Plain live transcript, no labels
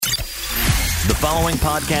The following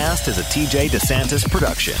podcast is a TJ DeSantis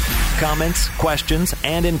production. Comments, questions,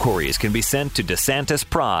 and inquiries can be sent to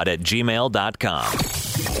DeSantisProd@gmail.com.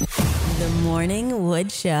 The Morning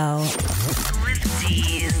Wood Show. With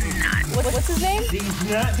D's Nuts. What's his name?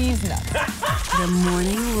 D's Nuts. D's Nuts. The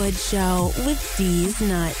Morning Wood Show with D's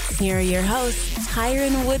Nuts. Here are your hosts,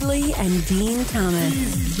 Tyron Woodley and Dean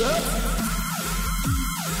Thomas.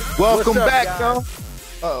 Welcome back, y'all.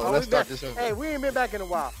 Oh, let's start this over. Hey, we ain't been back in a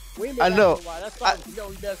while. I know. That's why we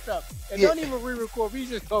messed up. And don't even re-record. We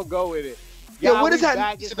just don't go with it. Yeah, what is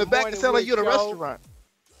that in the back? It sound like you're in a restaurant.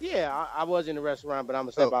 Yeah, I was in the restaurant, but I'm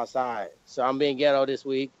going to step outside. So I'm being ghetto this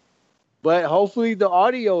week. But hopefully the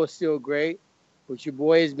audio is still great. But your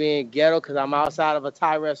boy is being ghetto because I'm outside of a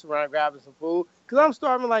Thai restaurant grabbing some food. Because I'm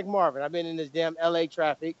starving like Marvin. I've been in this damn LA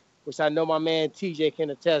traffic, which I know my man TJ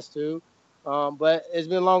can attest to. But it's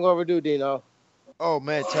been long overdue, Dino. Oh,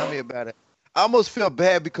 man, tell me about it. I almost feel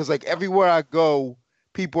bad because, like, everywhere I go,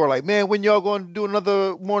 people are like, man, when y'all going to do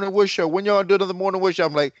another Morning Wood Show? When y'all do another Morning Wood Show?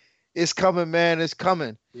 I'm like, it's coming, man. It's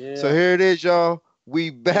coming. Yeah. So here it is, y'all. We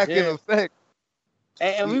back in effect.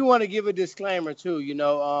 And we want to give a disclaimer, too. You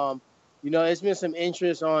know, it's been some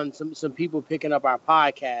interest on some people picking up our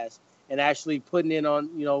podcast and actually putting on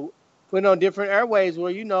different airways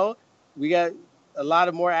where, we got a lot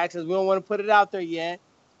of more access. We don't want to put it out there yet.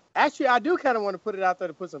 Actually, I do kind of want to put it out there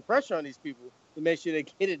to put some pressure on these people to make sure they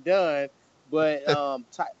get it done. But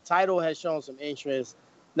Tidal has shown some interest.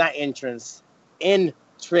 Get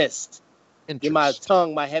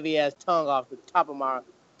my heavy ass tongue off the top of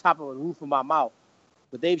the roof of my mouth.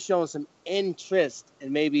 But they've shown some interest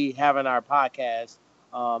in maybe having our podcast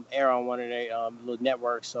air on one of their little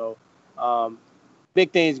networks. So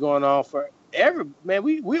big things going on for man.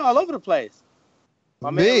 We all over the place.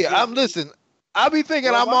 Listen. I be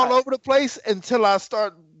thinking I'm all over the place until I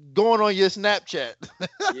start going on your Snapchat.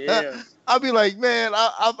 Yeah. I'll be like, man,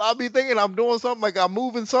 I'll be thinking I'm doing something, like I'm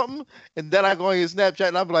moving something, and then I go on your Snapchat,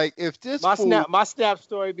 and I'm like, if this my Snap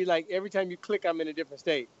story be like, every time you click, I'm in a different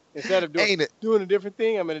state. Instead of doing a different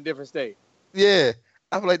thing, I'm in a different state. Yeah.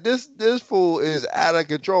 I'm like, this fool is out of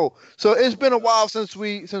control. So it's been a while since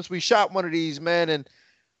we shot one of these, man, and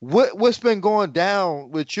what's been going down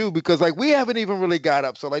with you? Because, like, we haven't even really got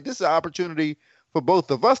up. So, like, this is an opportunity for both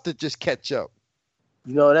of us to just catch up.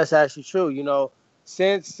 That's actually true.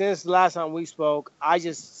 Since the last time we spoke, I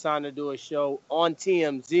just signed to do a show on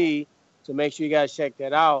TMZ. So make sure you guys check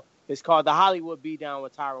that out. It's called The Hollywood Beatdown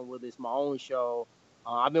with Tyron Woodley. It's my own show.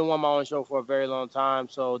 I've been wanting my own show for a very long time.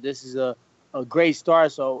 So this is a great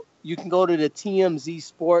start. So you can go to the TMZ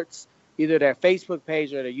Sports, either their Facebook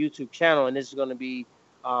page or their YouTube channel. And this is going to be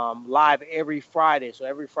live every Friday. So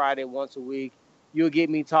every Friday, once a week, you'll get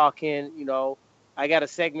me talking. I got a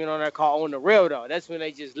segment on there called On the Real Though. That's when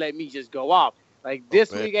they just let me just go off. Like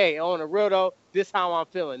this week, hey, On the Real Though, this how I'm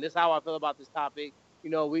feeling. This how I feel about this topic.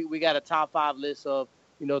 We got a top 5 list of,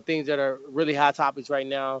 things that are really hot topics right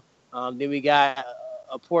now. Then we got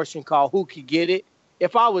a portion called Who Could Get It.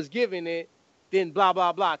 If I was giving it, then blah,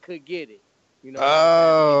 blah, blah could get it.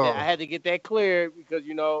 I had to get that cleared because,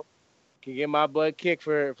 can get my butt kicked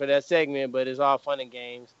for that segment, but it's all fun and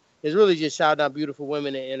games. It's really just shouting out beautiful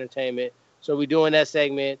women in entertainment. So we're doing that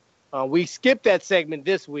segment. We skipped that segment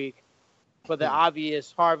this week for the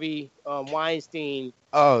obvious Harvey Weinstein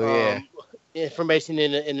information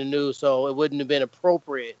in the news. So it wouldn't have been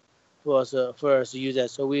appropriate for us to use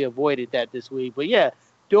that. So we avoided that this week. But yeah,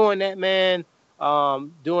 doing that, man.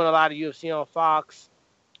 Doing a lot of UFC on Fox.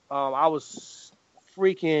 I was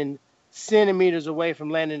freaking centimeters away from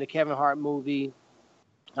landing the Kevin Hart movie.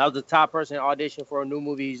 I was the top person to audition for a new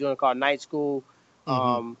movie he's doing called Night School.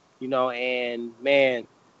 And man,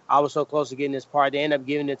 I was so close to getting this part. They ended up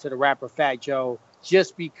giving it to the rapper Fat Joe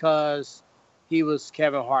just because he was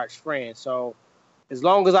Kevin Hart's friend. So as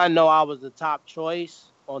long as I know I was the top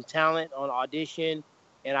choice on talent, on audition,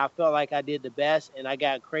 and I felt like I did the best and I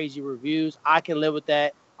got crazy reviews, I can live with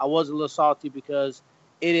that. I was a little salty because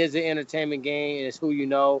it is an entertainment game and it's who you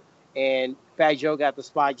know. And Fat Joe got the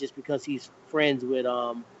spot just because he's friends with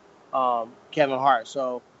Kevin Hart.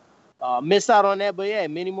 So missed out on that, but yeah,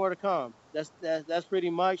 many more to come. That's pretty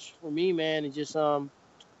much for me, man. And just I'm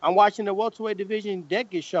watching the welterweight division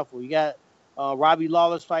deck get shuffled. You got Robbie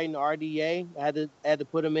Lawler's fighting the RDA. I had to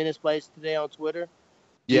put him in his place today on Twitter.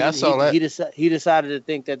 Yeah, I saw that. He decided to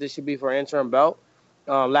think that this should be for an interim belt.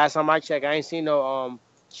 Last time I checked, I ain't seen no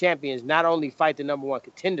champions not only fight the number one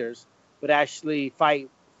contenders, but actually fight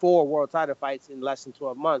 4 world title fights in less than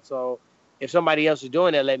 12 months. So if somebody else is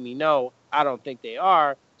doing that, let me know. I don't think they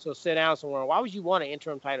are. So sit down somewhere. Why would you want an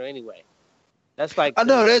interim title anyway? That's like I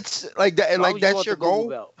know that's like that. Like that's your goal.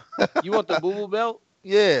 Belt? You want the boo boo belt?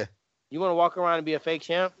 Yeah. You want to walk around and be a fake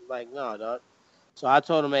champ? Like, no, dog. So I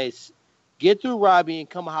told him, hey, get through Robbie and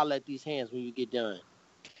come holler at these hands when you get done.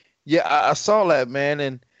 Yeah, I saw that, man,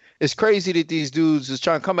 and it's crazy that these dudes is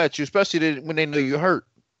trying to come at you, especially when they know you're hurt.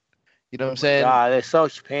 You know what I'm saying? God, they're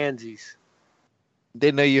such pansies.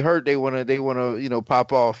 They know you're hurt. They wanna,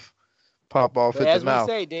 pop off But at the as we mouth.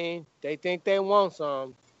 say, Dean, they think they want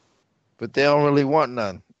some. But they don't really want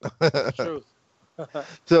none. Truth.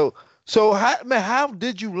 So how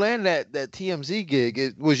did you land that TMZ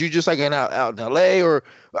gig? Was you just like out in LA, or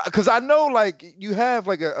because I know like you have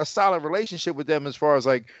like a solid relationship with them as far as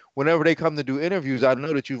like whenever they come to do interviews, I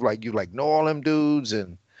know that you know all them dudes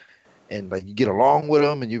and like you get along with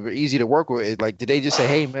them and you're easy to work with. Like, did they just say,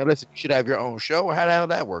 hey man, listen, you should have your own show, or how did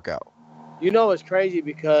that work out? You know, it's crazy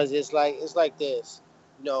because it's like this.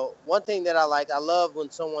 You know, one thing that I love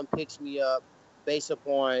when someone picks me up based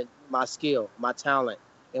upon my skill, my talent,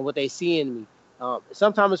 and what they see in me.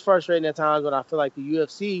 Sometimes it's frustrating at times when I feel like the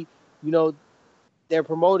UFC, you know, they're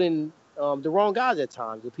promoting the wrong guys at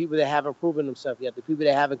times. The people that haven't proven themselves yet, the people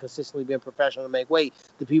that haven't consistently been professional to make weight,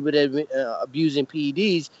 the people that have been abusing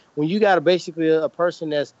PEDs. When you got basically a person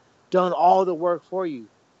that's done all the work for you,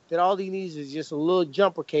 that all he needs is just a little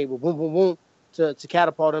jumper cable, boom, boom, boom, to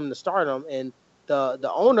catapult him to stardom. And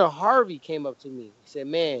the owner, Harvey, came up to me. He said,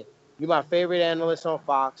 man, you're my favorite analyst on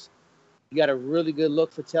Fox. You got a really good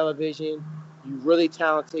look for television. You're really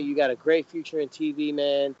talented. You got a great future in TV,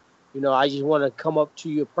 man. You know, I just want to come up to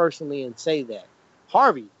you personally and say that.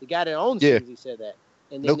 Harvey, the guy that owns things, he said that.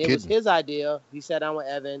 And then it was his idea. He sat down with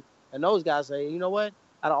Evan, and those guys say, you know what?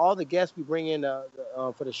 Out of all the guests we bring in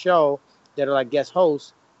for the show that are like guest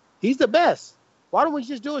hosts, he's the best. Why don't we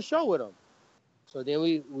just do a show with him? So then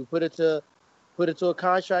we put it to a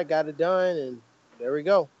contract, got it done, and there we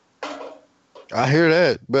go. I hear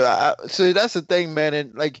that, but see, that's the thing, man.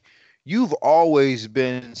 And like, you've always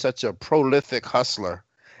been such a prolific hustler,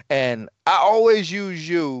 and I always use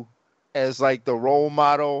you as like the role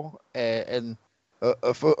model and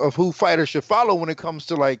of who fighters should follow when it comes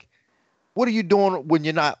to like, what are you doing when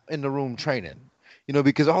you're not in the room training? You know,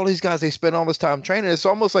 because all these guys, they spend all this time training. It's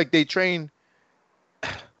almost like they train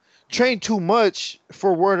too much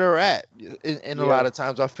for where they're at. And a lot of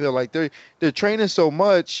times I feel like they're training so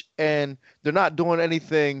much and they're not doing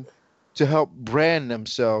anything to help brand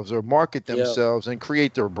themselves or market themselves and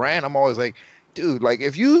create their brand. I'm always like, dude, like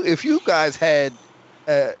if you guys had,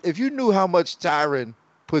 if you knew how much Tyron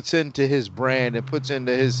puts into his brand and puts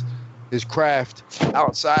into his craft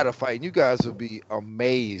outside of fighting, you guys would be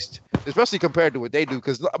amazed, especially compared to what they do.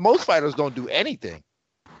 Because most fighters don't do anything.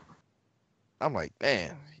 I'm like,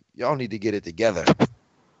 man, y'all need to get it together.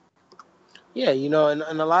 Yeah, you know, and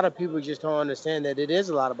a lot of people just don't understand that it is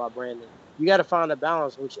a lot about branding. You got to find a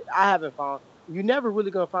balance, which I haven't found. You're never really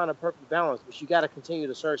going to find a perfect balance, but you got to continue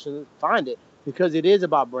to search and find it, because it is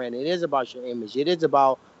about branding. It is about your image. It is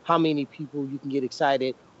about how many people you can get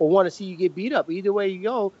excited or want to see you get beat up. Either way you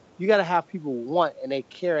go, you got to have people want and they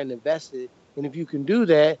care and invested. And if you can do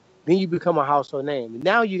that, then you become a household name. And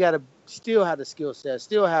now you got to still have the skill set,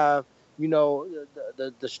 still have, you know,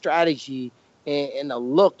 the strategy and the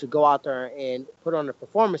look to go out there and put on the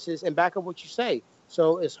performances and back up what you say.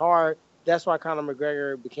 So it's hard. That's why Conor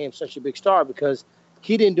McGregor became such a big star, because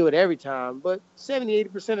he didn't do it every time, but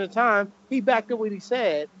 70-80% of the time he backed up what he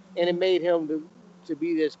said, and it made him to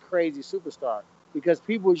be this crazy superstar, because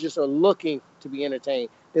people just are looking to be entertained.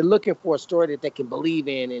 They're looking for a story that they can believe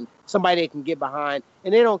in and somebody they can get behind,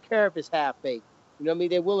 and they don't care if it's half baked. You know what I mean?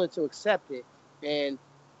 They're willing to accept it, and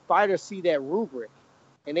fighters see that rubric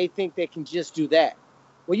and they think they can just do that.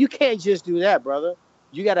 Well, you can't just do that, brother.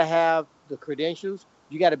 You got to have the credentials.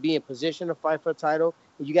 You got to be in position to fight for a title,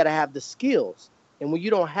 and you got to have the skills. And when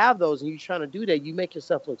you don't have those and you're trying to do that, you make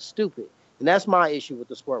yourself look stupid. And that's my issue with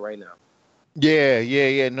the sport right now.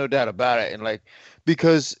 Yeah, no doubt about it. And like,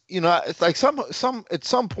 because, you know, it's like some at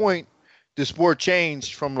some point the sport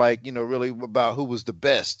changed from like, you know, really about who was the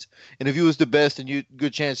best. And if you was the best, and you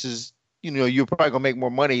good chances, you know, you're probably gonna make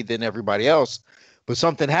more money than everybody else. But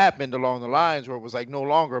something happened along the lines where it was like no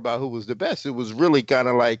longer about who was the best. It was really kind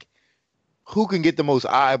of like who can get the most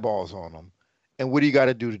eyeballs on them, and what do you got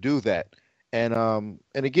to do that? And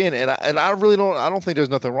again, I really don't think there's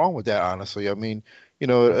nothing wrong with that, honestly. I mean, you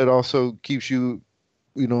know, it also keeps you,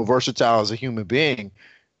 you know, versatile as a human being,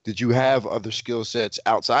 that you have other skill sets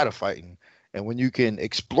outside of fighting. And when you can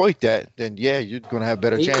exploit that, then yeah, you're going to have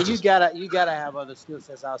better chances. You gotta have other skill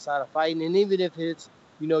sets outside of fighting. And even if it's,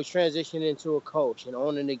 you know, transition into a coach and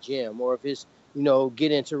owning a gym, or if it's, you know,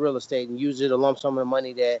 get into real estate and use it a lump sum of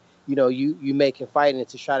money that, you know, you make in fighting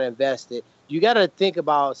to try to invest it. You got to think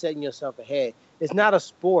about setting yourself ahead. It's not a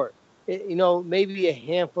sport maybe a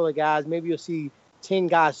handful of guys. Maybe you'll see 10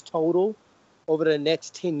 guys total over the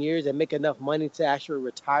next 10 years that make enough money to actually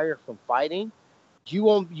retire from fighting. You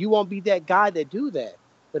won't be that guy that do that.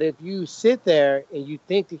 But if you sit there and you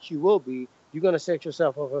think that you will be, you're going to set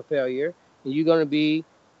yourself up for failure. And you're going to be,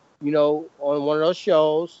 on one of those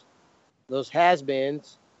shows, those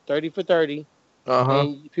has-beens, 30 for 30.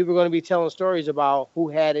 And people are going to be telling stories about who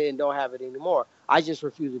had it and don't have it anymore. I just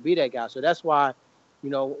refuse to be that guy. So that's why,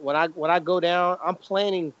 when I go down, I'm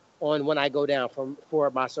planning on when I go down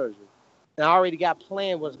for my surgery. And I already got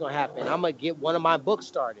planned what's going to happen. I'm going to get one of my books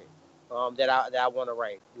started that I want to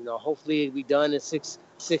write. Hopefully it'll be done in six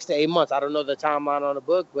to 8 months. I don't know the timeline on the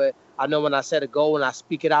book, but I know when I set a goal and I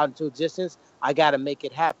speak it out into existence, I got to make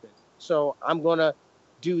it happen. So I'm going to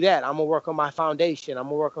do that. I'm going to work on my foundation. I'm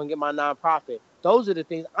going to work on getting my nonprofit. Those are the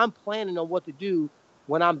things I'm planning on what to do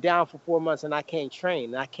when I'm down for 4 months and I can't train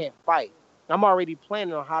and I can't fight. I'm already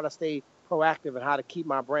planning on how to stay proactive and how to keep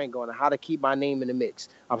my brain going and how to keep my name in the mix.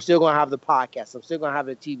 I'm still going to have the podcast. I'm still going to have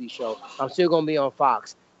the TV show. I'm still going to be on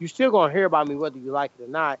Fox. You're still going to hear about me whether you like it or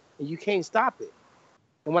not, and you can't stop it.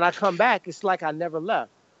 And when I come back, it's like I never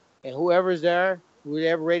left. And whoever's there,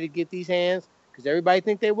 whoever ready to get these hands, because everybody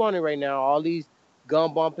think they want it right now, all these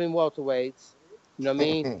gun-bumping welterweights, you know what I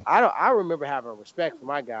mean? I remember having respect for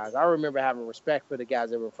my guys. I remember having respect for the guys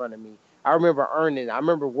that were in front of me. I remember earning it. I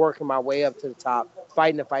remember working my way up to the top,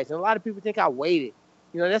 fighting the fights. And a lot of people think I waited.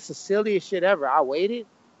 That's the silliest shit ever. I waited.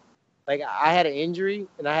 Like, I had an injury,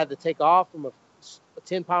 and I had to take off from a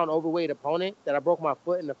 10-pound overweight opponent that I broke my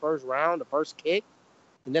foot in the first round, the first kick.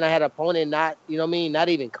 And then I had an opponent not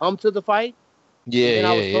even come to the fight. And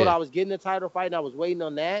I was told I was getting a title fight, and I was waiting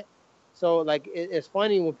on that. So, like, it's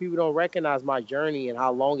funny when people don't recognize my journey and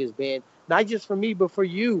how long it's been, not just for me, but for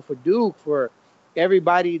you, for Duke, for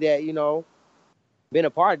everybody that, been a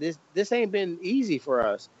part of this. This ain't been easy for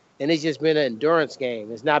us. And it's just been an endurance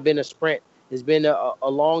game. It's not been a sprint. It's been a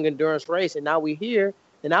long endurance race. And now we're here,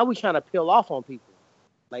 and now we're trying to peel off on people.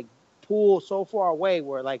 Like, pull so far away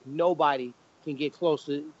where, like, nobody can get close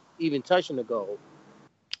to even touching the goal.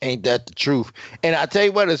 Ain't that the truth? And I tell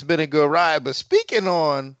you what, it's been a good ride. But speaking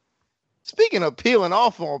of peeling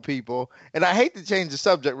off on people, and I hate to change the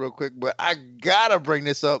subject real quick, but I gotta bring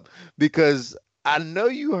this up because I know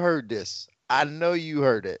you heard this. I know you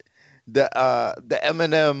heard it. The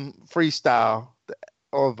Eminem freestyle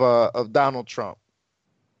of Donald Trump,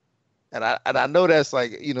 and I know that's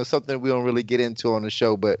like something we don't really get into on the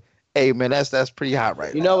show, but hey man, that's pretty hot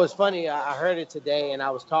right now. It's funny. I heard it today, and I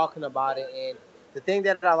was talking about it, and the thing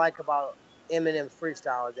that I like about Eminem's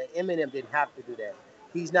freestyle is that Eminem didn't have to do that.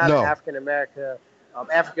 He's not an African American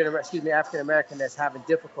that's having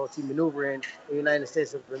difficulty maneuvering in the United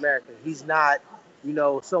States of America. He's not,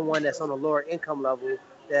 someone that's on a lower income level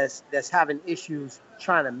that's having issues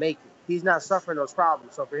trying to make it. He's not suffering those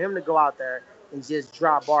problems. So for him to go out there and just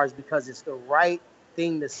drop bars because it's the right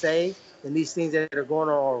thing to say, and these things that are going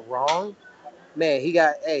on are wrong, man,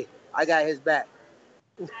 I got his back.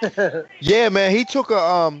 Yeah, man, he took a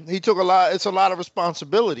lot. It's a lot of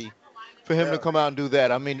responsibility for him to come out and do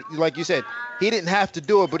that. I mean, like you said, he didn't have to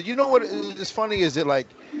do it. But you know what is funny is that like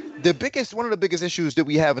one of the biggest issues that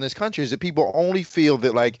we have in this country is that people only feel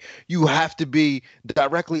that like you have to be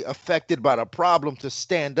directly affected by the problem to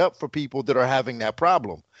stand up for people that are having that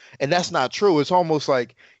problem. And that's not true. It's almost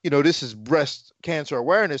like, this is Breast Cancer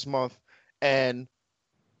Awareness Month. And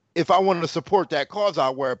if I wanted to support that cause,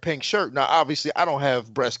 I'll wear a pink shirt. Now, obviously, I don't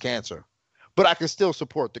have breast cancer, but I can still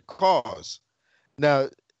support the cause. Now,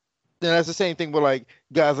 then that's the same thing with like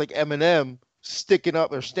guys like Eminem sticking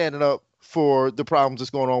up or standing up for the problems that's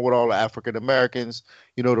going on with all the African Americans,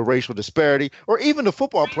 the racial disparity, or even the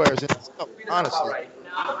football players. Honestly,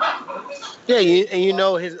 yeah,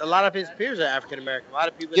 a lot of his peers are African American. A lot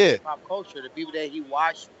of people in pop culture, the people that he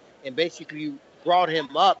watched and basically brought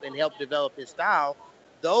him up and helped develop his style,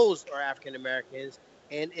 those are African Americans.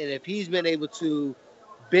 And if he's been able to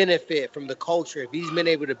benefit from the culture, if he's been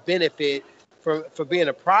able to benefit for being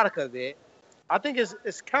a product of it, I think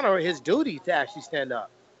it's kind of his duty to actually stand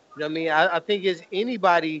up. You know what I mean? I think it's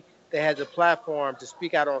anybody that has a platform to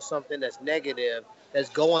speak out on something that's negative, that's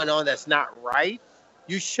going on, that's not right,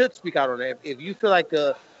 you should speak out on it. If you feel like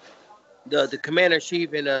the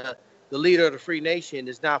commander-in-chief and the leader of the free nation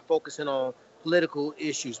is not focusing on political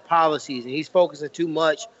issues, policies, and he's focusing too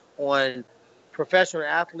much on professional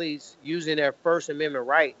athletes using their First Amendment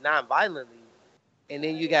right non-violently, and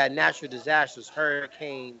then you got natural disasters,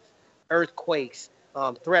 hurricanes, earthquakes,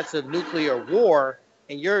 threats of nuclear war,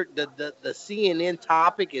 and the CNN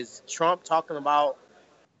topic is Trump talking about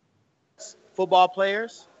football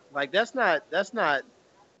players. Like that's not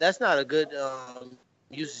a good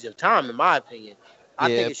usage of time, in my opinion. I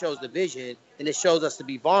think it shows division, and it shows us to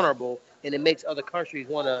be vulnerable, and it makes other countries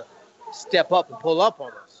want to step up and pull up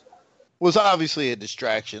on us. Well, it's obviously a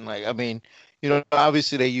distraction. Like, I mean,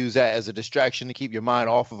 obviously they use that as a distraction to keep your mind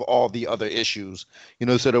off of all the other issues,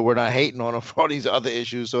 so that we're not hating on them for all these other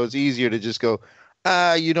issues. So it's easier to just go,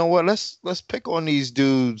 you know what? Let's pick on these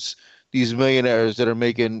dudes, these millionaires that are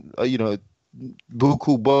making,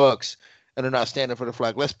 buku bucks and they're not standing for the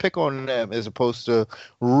flag. Let's pick on them as opposed to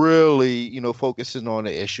really, focusing on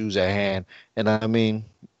the issues at hand. And I mean,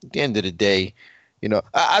 at the end of the day,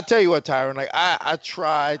 I tell you what, Tyron, like I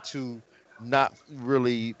try to not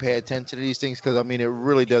really pay attention to these things because I mean it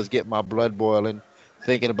really does get my blood boiling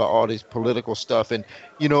thinking about all this political stuff and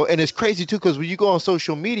and it's crazy too because when you go on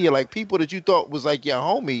social media, like people that you thought was like your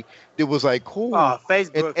homie, it was like cool.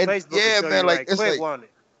 Facebook, Facebook, yeah, man, like it's like,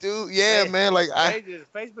 dude, yeah, man, like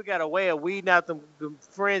Facebook got a way of weeding out the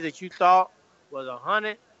friends that you thought was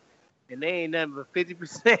 100, and they ain't nothing but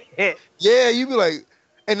 50%. Yeah, you be like,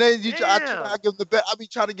 and then I be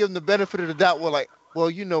trying to give them the benefit of the doubt. Well,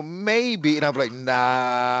 maybe, and I'm like,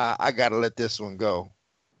 nah, I gotta let this one go.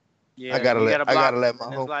 Yeah, I gotta let my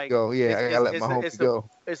homie go. Yeah, I gotta let my homie go.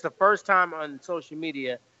 It's the first time on social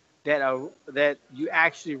media that you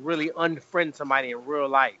actually really unfriend somebody in real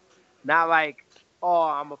life. Not like, oh,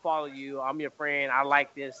 I'm gonna follow you, I'm your friend, I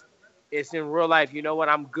like this. It's in real life. You know what?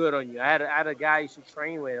 I'm good on you. I had a guy I used to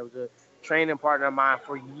train with. It was a training partner of mine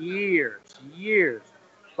for years.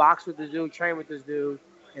 Box with this dude, train with this dude.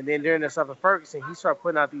 And then during the stuff at Ferguson, he started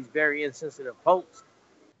putting out these very insensitive posts,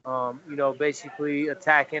 basically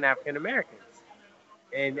attacking African Americans.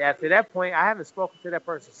 And after that point, I haven't spoken to that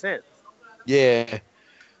person since. Yeah.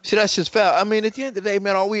 See, that's just foul. I mean, at the end of the day,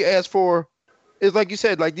 man, all we ask for is, like you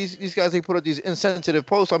said, like these guys, they put up these insensitive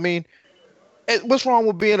posts. I mean, what's wrong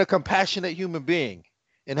with being a compassionate human being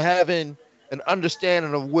and having an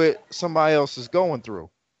understanding of what somebody else is going through?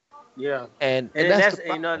 Yeah. And that's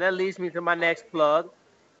that leads me to my next plug.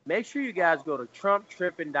 Make sure you guys go to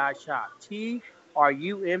TrumpTrippin.shop.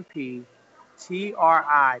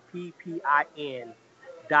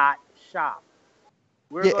 TrumpTrippin.shop.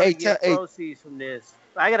 We're going to get proceeds from this.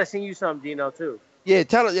 I gotta send you something, Dino, too. Yeah,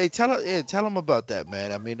 tell them about that,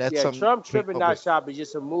 man. I mean, that's something. TrumpTrippin.shop is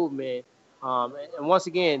just a movement. And once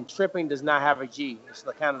again, tripping does not have a G. It's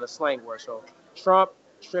kind of the slang word. So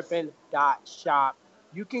TrumpTrippin.shop.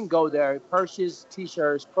 You can go there, purchase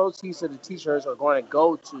T-shirts. Proceeds of the T-shirts are going to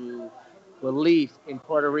go to relief in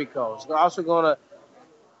Puerto Rico. So they're also going to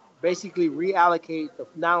basically reallocate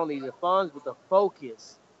not only the funds, but the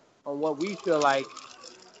focus on what we feel like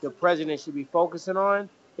the president should be focusing on.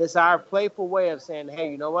 It's our playful way of saying,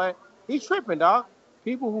 hey, you know what? He's tripping, dog.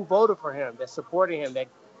 People who voted for him, that supported him, that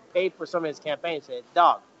paid for some of his campaign said,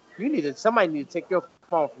 dog, somebody need to take your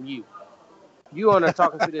phone from you. You on there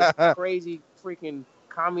talking to this crazy freaking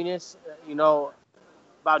communist,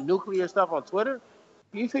 about nuclear stuff on Twitter.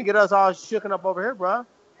 You can get us all shooken up over here, bro.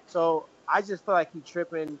 So I just feel like he's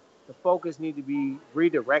tripping. The focus need to be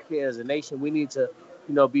redirected as a nation. We need to,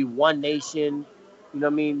 be one nation.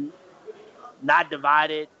 Not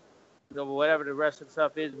divided. Whatever the rest of the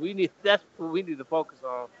stuff is, that's what we need to focus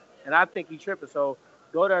on. And I think he's tripping. So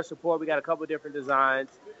go there, support. We got a couple different designs.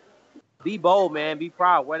 Be bold, man. Be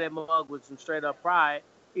proud. Wear that mug with some straight up pride.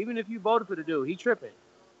 Even if you voted for the dude, he tripping.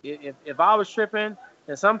 If I was tripping,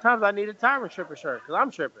 and sometimes I need a Tyron Tripper shirt because I'm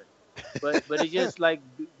tripping. But it's just like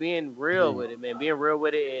being real with it, man. Being real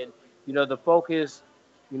with it, and the focus.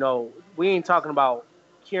 We ain't talking about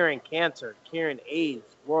curing cancer, curing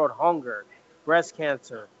AIDS, world hunger, breast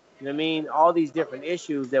cancer. You know what I mean? All these different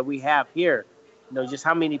issues that we have here. Just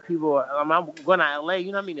how many people. I'm going to LA.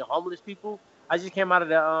 You know how many homeless people? I just came out of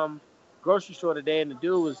the grocery store today, and the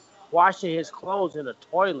dude was washing his clothes in a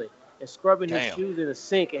toilet and scrubbing his shoes in a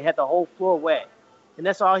sink and had the whole floor wet. And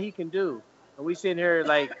that's all he can do. And we sitting here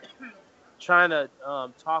like trying to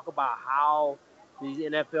talk about how these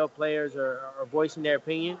NFL players are voicing their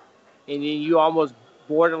opinion. And then you almost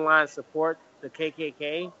borderline support the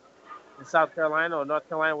KKK in South Carolina or North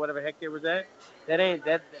Carolina, whatever the heck they was at.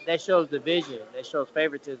 That shows division. That shows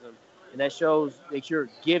favoritism. And that shows that you're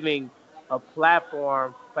giving a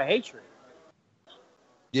platform for hatred.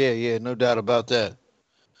 Yeah, no doubt about that.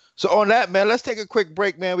 So on that, man, let's take a quick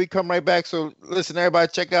break, man. We come right back. So listen, everybody,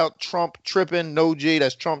 check out Trump Trippin', no G.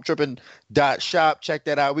 That's TrumpTrippin.shop. Check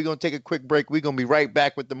that out. We're going to take a quick break. We're going to be right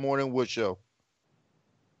back with the Morning Wood Show.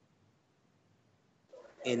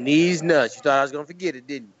 And these nuts. You thought I was going to forget it,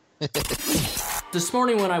 didn't you? This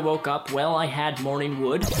morning when I woke up, I had morning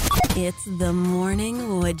wood. It's the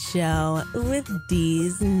Morning Wood Show with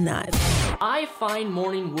D's Nuts. I find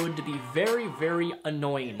morning wood to be very, very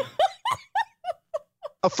annoying.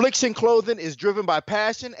 Affliction Clothing is driven by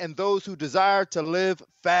passion and those who desire to live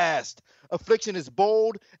fast. Affliction is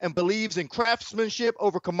bold and believes in craftsmanship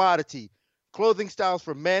over commodity. Clothing styles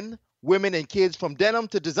for men, women, and kids from denim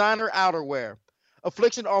to designer outerwear.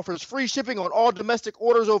 Affliction offers free shipping on all domestic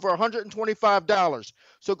orders over $125.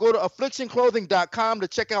 So go to afflictionclothing.com to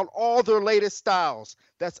check out all their latest styles.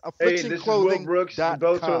 That's afflictionclothing.com. Hey, this is Will Brooks, the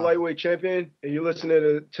Bellator lightweight champion, and you're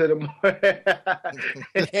listening to the.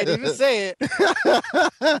 Can't even say it.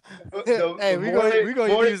 Hey, we're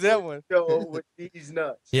gonna use that one. With these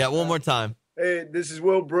nuts. Yeah, one more time. Hey, this is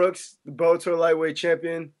Will Brooks, the Bellator lightweight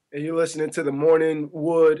champion, and you're listening to the Morning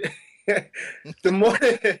Wood.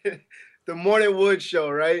 The Morning Wood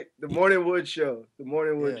Show, right? The Morning Wood Show. The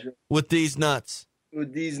Morning Wood Show. With these nuts.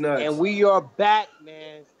 With these nuts. And we are back,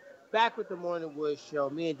 man. Back with the Morning Wood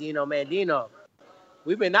Show. Me and Dino, man. Dino,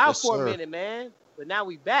 we've been out for a minute, man. But now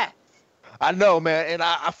we back. I know, man. And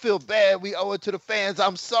I feel bad. We owe it to the fans.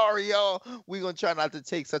 I'm sorry, y'all. We're going to try not to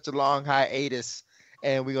take such a long hiatus.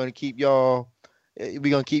 And we're going to keep y'all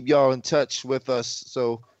in touch with us.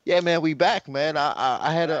 So, yeah, man, we back, man.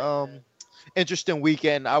 I had a interesting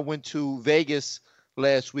weekend. I went to Vegas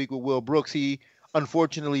last week with Will Brooks. He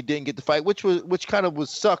unfortunately didn't get the fight, which kind of was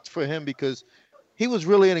sucked for him because he was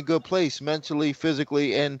really in a good place mentally,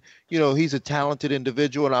 physically, and he's a talented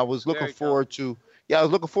individual. And I was looking forward to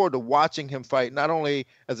watching him fight, not only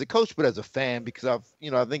as a coach but as a fan because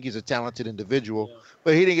I think he's a talented individual. Yeah.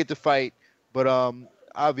 But he didn't get to fight. But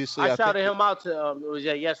obviously, I shouted him out to it was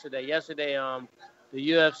yesterday. Yesterday,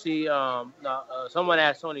 the UFC, someone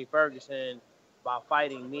asked Tony Ferguson about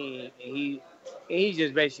fighting me, and he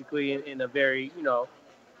just basically in a very,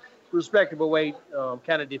 respectable way,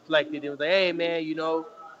 kind of deflected. It was like, hey man,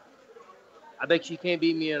 I bet you can't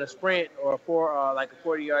beat me in a sprint or like a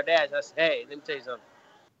 40-yard dash. I said, hey, let me tell you something.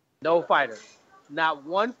 No fighter, not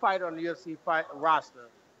one fighter on the UFC roster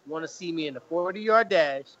want to see me in a 40-yard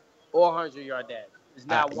dash or 100-yard dash. It's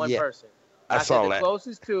not one person. I said the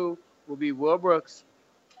closest two will be Will Brooks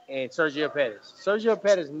and Sergio Pettis. Sergio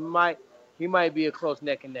Pettis might be a close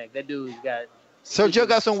neck and neck. That dude's got. Sergio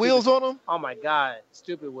got some wheels on him? Oh my God,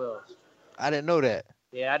 stupid wheels. I didn't know that.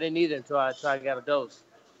 Yeah, I didn't either until I got a dose.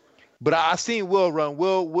 But I seen Will run.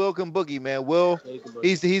 Will can boogie, man. Will,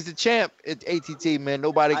 he's the champ at ATT, man.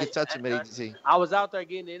 Nobody can touch him at ATT. I was out there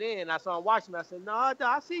getting it in. I saw him watching me. I said, no,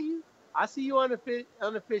 I see you. I see you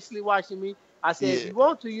unofficially watching me. I said, if you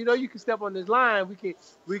want to, you can step on this line.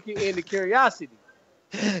 We can end the curiosity.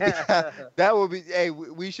 That would be. Hey,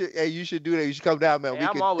 we should. Hey, you should do that. You should come down, man.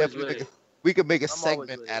 Hey, we could make a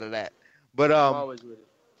segment out of that. But I'm always with it.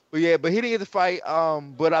 But yeah, but he didn't get the fight.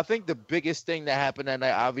 But I think the biggest thing that happened that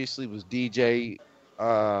night obviously was DJ,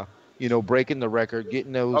 breaking the record,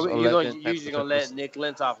 getting those. You're usually gonna let Nick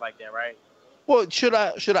Lentz off like that, right? Well, should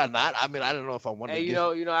I not? I mean, I don't know if I want to. Hey,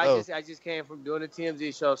 I just came from doing a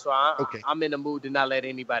TMZ show, so I'm in the mood to not let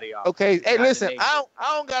anybody off. Okay, hey, listen, I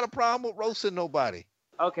don't got a problem with roasting nobody.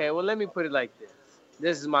 Okay, well, let me put it like this.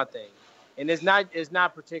 This is my thing, and it's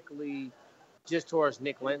not particularly just towards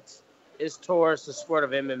Nick Lentz. It's towards the sport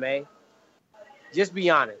of MMA. Just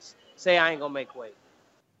be honest. Say I ain't gonna make weight.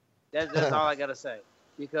 That's all I gotta say.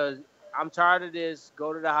 Because I'm tired of this.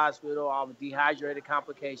 Go to the hospital. I'm dehydrated,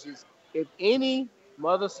 complications. If any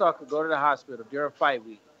mother sucker go to the hospital during fight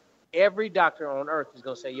week, every doctor on earth is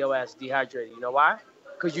gonna say your ass dehydrated. You know why?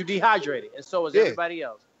 Because you dehydrated, and so is everybody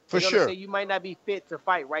else. For sure. Say you might not be fit to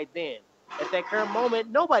fight right then. At that current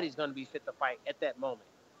moment, nobody's gonna be fit to fight at that moment.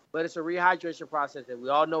 But it's a rehydration process that we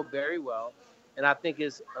all know very well, and I think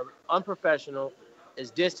it's unprofessional,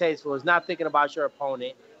 it's distasteful, it's not thinking about your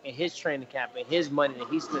opponent and his training camp and his money that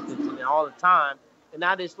he's spent in all the time. And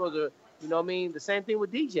now they're supposed to, the same thing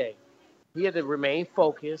with DJ. He had to remain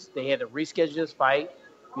focused. They had to reschedule his fight,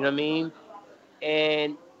 And,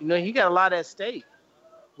 he got a lot at stake.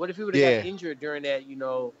 What if he would have got injured during that,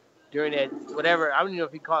 whatever, I don't even know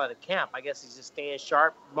if he call it a camp. I guess it's just staying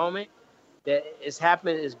sharp moment. That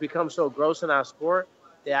it's become so gross in our sport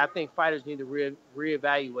that I think fighters need to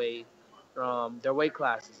reevaluate their weight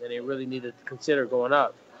classes, and they really need to consider going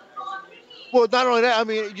up. Well, not only that, I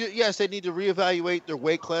mean, yes, they need to reevaluate their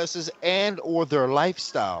weight classes and or their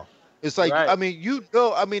lifestyle. It's like, right. I mean,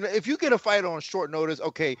 if you get a fight on short notice,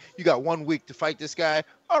 okay, you got 1 week to fight this guy.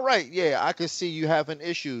 All right, yeah, I can see you having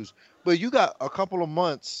issues, but you got a couple of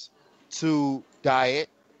months to diet,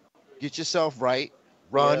 get yourself right.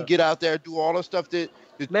 Run, get out there, do all the stuff that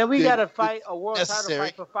we got to fight a world title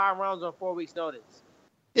fight for 5 rounds on 4 weeks' notice.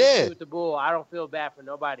 Yeah. With the bull, I don't feel bad for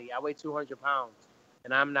nobody. I weigh 200 pounds,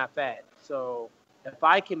 and I'm not fat. So if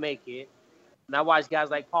I can make it, and I watch guys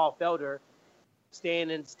like Paul Felder staying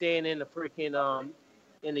in the freaking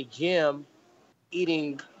in the gym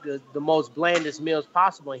eating the most blandest meals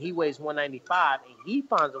possible, and he weighs 195, and he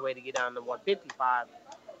finds a way to get down to 155.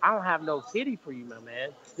 I don't have no pity for you, my man.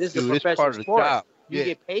 This is a professional sport. Job. You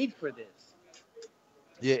get paid for this.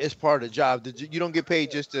 Yeah, it's part of the job. You don't get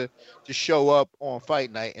paid just to show up on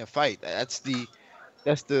fight night and fight. That's the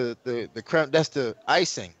creme. That's the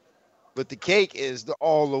icing. But the cake is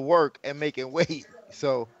all the work and making weight.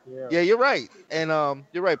 So yeah, you're right. And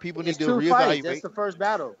you're right. People need to reevaluate. Fights. That's the first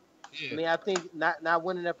battle. Yeah. I mean, I think not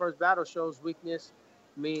winning that first battle shows weakness.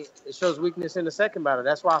 I mean, it shows weakness in the second battle.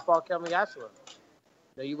 That's why I fought Kelvin Gastelum.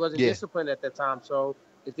 You wasn't disciplined at that time. So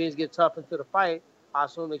if things get tough into the fight, I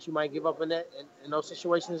assume that you might give up in those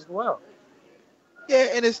situations as well. Yeah,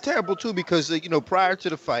 and it's terrible too because prior to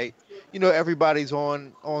the fight, everybody's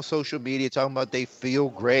on social media talking about they feel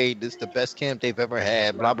great. This is the best camp they've ever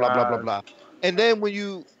had. Blah blah blah blah blah. And then when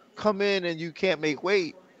you come in and you can't make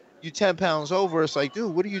weight, you 10 pounds over. It's like,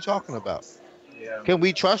 dude, what are you talking about? Yeah. Can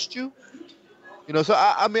we trust you? So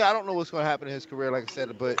I mean, I don't know what's going to happen in his career, like I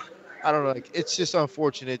said, but I don't know. Like, it's just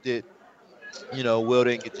unfortunate that Will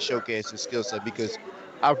didn't get to showcase his skill set because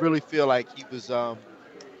I really feel like he was the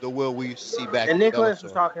Will we used to see back. And Nicholas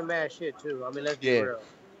was talking mad shit too. I mean, let's be real.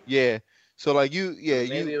 Yeah. So like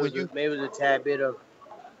maybe it was a tad bit of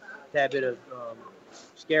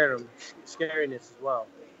scariness as well.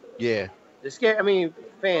 Yeah. I mean,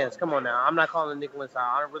 fans, come on now. I'm not calling Nicholas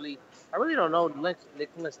out. I really don't know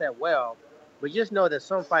Nicholas that well, but just know that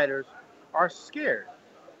some fighters are scared.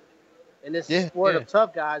 And this is a sport of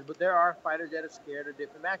tough guys, but there are fighters that are scared of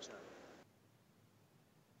different matchups.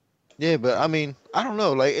 Yeah, but I mean, I don't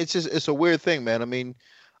know. Like, it's a weird thing, man. I mean,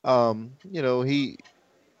 I don't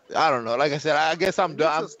know. Like I said, I guess I'm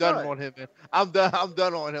done on him, man. I'm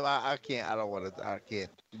done on him. I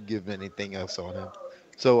can't give anything else on him.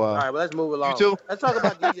 So all right, well, let's move along. You too? Let's talk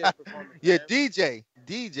about DJ's performance. Yeah, man.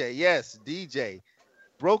 DJ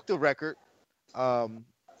broke the record.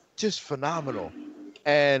 Just phenomenal.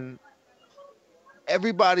 And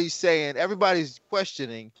everybody's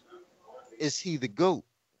questioning, is he the GOAT?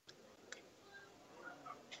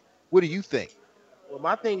 What do you think? Well,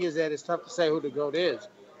 my thing is that it's tough to say who the GOAT is.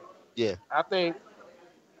 Yeah. I think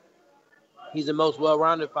he's the most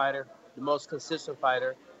well-rounded fighter, the most consistent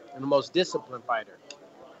fighter, and the most disciplined fighter.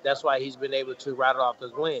 That's why he's been able to rattle off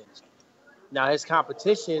those wins. Now, his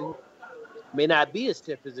competition may not be as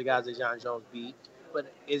stiff as the guys that John Jones beat,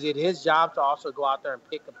 but is it his job to also go out there and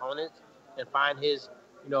pick opponents and find his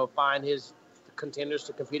contenders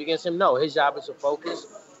to compete against him? No, his job is to focus,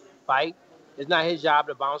 fight. It's not his job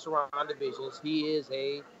to bounce around divisions. He is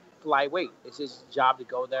a flyweight. It's his job to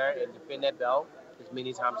go there and defend that belt as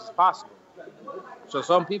many times as possible. So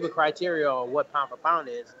some people's criteria on what pound for pound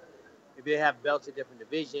is, if they have belts in different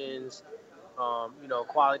divisions,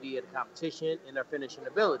 quality of the competition, and their finishing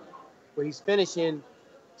ability. Where he's finishing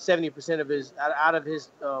 70% of his out of his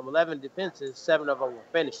 11 defenses, 7 of them were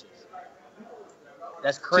finishes.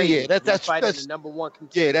 That's crazy. So that's the number one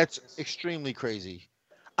contender. Yeah, that's extremely crazy.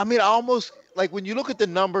 I mean, almost like when you look at the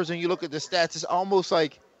numbers and you look at the stats, it's almost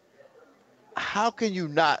like, how can you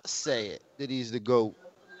not say it that he's the GOAT?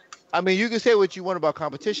 I mean, you can say what you want about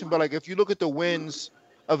competition, but like if you look at the wins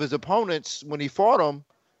of his opponents when he fought them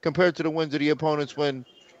compared to the wins of the opponents when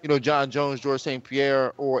John Jones, George St.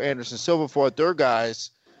 Pierre, or Anderson Silva fought their guys,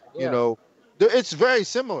 it's very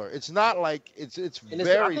similar. It's not like it's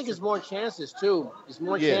very. I think it's more chances too. It's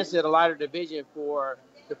more chances at a lighter division for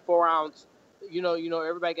the 4 ounce.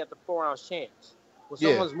 Everybody got the 4 ounce chance. When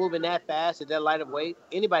someone's moving that fast at that light of weight,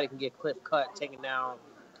 anybody can get clipped, cut, taken down.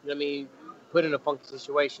 Put in a funky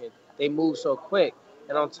situation. They move so quick.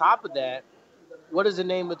 And on top of that, what is the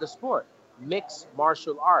name of the sport? Mixed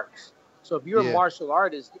martial arts. So if you're a martial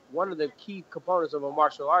artist, one of the key components of a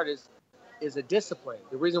martial artist is a discipline.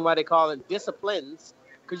 The reason why they call them disciplines,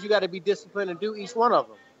 because you got to be disciplined and do each one of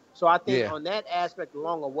them. So I think on that aspect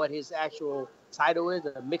along of what his actual title is,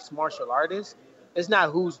 a mixed martial artist, it's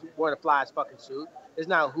not who's wearing a flyest fucking suit. It's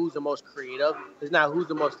not who's the most creative. It's not who's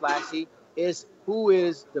the most flashy. It's who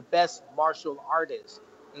is the best martial artist.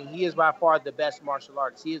 And he is by far the best martial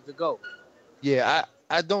artist. He is the GOAT. Yeah,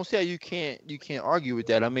 I don't say you can't argue with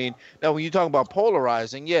that. I mean, now when you talk about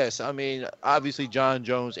polarizing, yes, I mean, obviously John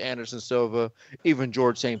Jones, Anderson Silva, even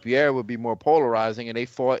George St. Pierre would be more polarizing, and they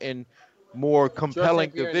fought in more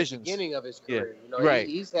compelling divisions. At the beginning of his career, right.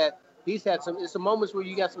 He's had some. It's some moments where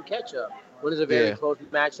you got some catch up. When it's a very close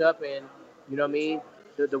matchup, and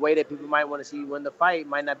the way that people might want to see win the fight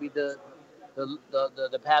might not be the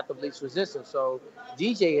path of least resistance. So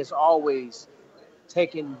DJ has always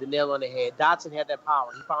taken the nail on the head. Dotson had that power.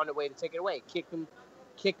 He found a way to take it away. Kicked him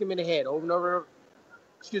in the head over and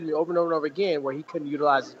over and over again, where he couldn't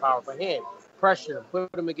utilize his power for him. pressure him, put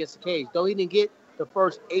him against the cage. Though he didn't get the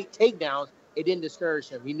first 8 takedowns, it didn't discourage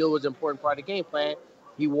him. He knew it was an important part of the game plan.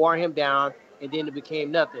 He wore him down, and then it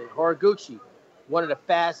became nothing. Horiguchi, one of the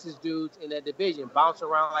fastest dudes in that division, bounced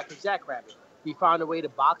around like a jackrabbit. He found a way to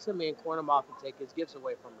box him in, corner him off, and take his gifts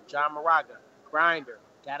away from him. John Moraga, grinder,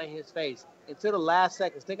 got in his face. Until the last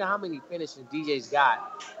seconds, think of how many finishes DJ's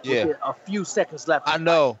got. Yeah. With a few seconds left. I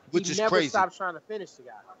know, which is crazy. He never stopped trying to finish the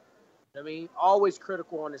guy. I mean, always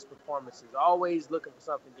critical on his performances, always looking for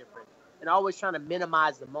something different, and always trying to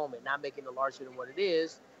minimize the moment, not making it larger than what it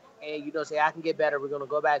is. And, say, I can get better. We're going to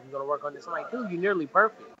go back. We're going to work on this. I'm like, dude, you're nearly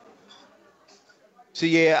perfect. So,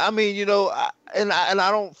 yeah, I mean, I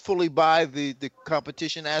don't fully buy the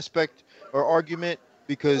competition aspect or argument,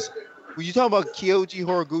 because when you talk about Kyoji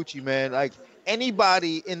Horiguchi, man, like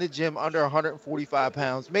anybody in the gym under 145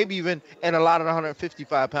 pounds, maybe even, and a lot of the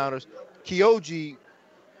 155 pounders, Kyoji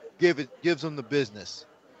gives them the business.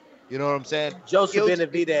 You know what I'm saying? Joseph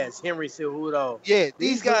Benavidez, Henry Cejudo. Yeah,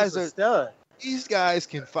 these guys are stud. These guys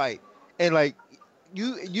can fight, and like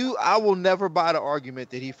I will never buy the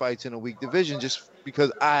argument that he fights in a weak division, just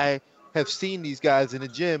because I have seen these guys in the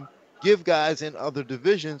gym give guys in other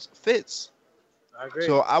divisions fits. I agree.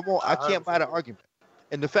 So I can't buy the argument,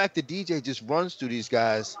 and the fact that DJ just runs through these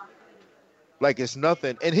guys like it's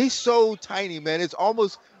nothing, and he's so tiny, man. It's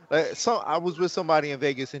almost like I was with somebody in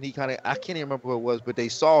Vegas, and I can't even remember who it was, but they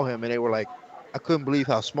saw him and they were like, I couldn't believe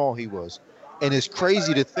how small he was. And it's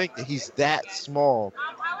crazy to think that he's that small,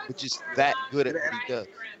 but just that good at what he does.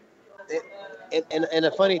 And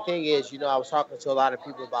the funny thing is, I was talking to a lot of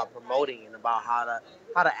people about promoting and about how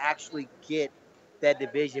to actually get that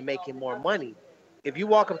division making more money. If you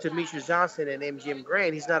walk up to Demetrius Johnson and MGM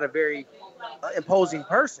Grand, he's not a very imposing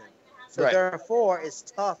person. So Therefore, it's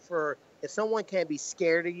tough if someone can't be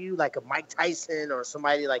scared of you, like a Mike Tyson or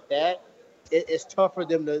somebody like that, it's tough for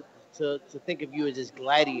them to think of you as this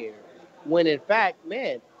gladiator. When in fact,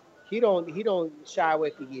 man, he don't shy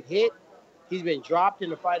away from get hit. He's been dropped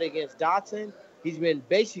in the fight against Dotson. He's been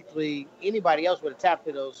basically anybody else would have tapped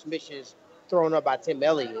to those submissions thrown up by Tim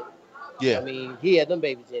Elliott. Yeah. I mean, he had them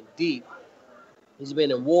babies in deep. He's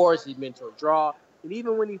been in wars. He's been to a draw. And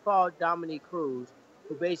even when he fought Dominique Cruz,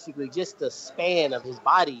 who basically just the span of his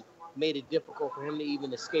body made it difficult for him to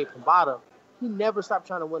even escape from bottom, he never stopped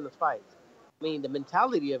trying to win the fights. I mean, the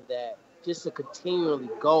mentality of that, just to continually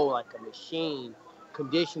go like a machine,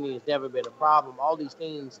 conditioning has never been a problem. All these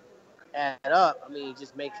things add up. I mean, it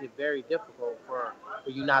just makes it very difficult for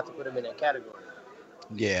you not to put him in that category.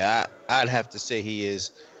 Yeah, I'd have to say he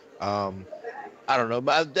is. I don't know,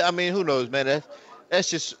 but I mean, who knows, man? That's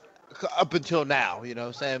just up until now, you know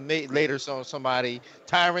what I'm saying? Later, somebody,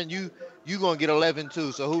 Tyron, you gonna get 11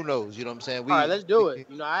 too, so who knows? You know what I'm saying? All right, let's do it.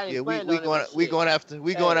 I ain't we going after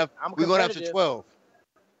 12.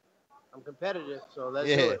 I'm competitive, so let's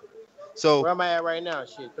do it. So where am I at right now?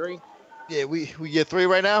 3. Yeah, we get 3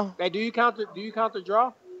 right now. Hey, do you count the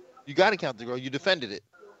draw? You got to count the draw. You defended it.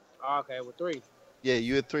 Okay, with 3. Yeah,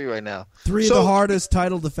 you at 3 right now. 3 of the hardest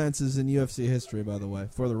title defenses in UFC history, by the way,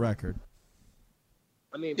 for the record.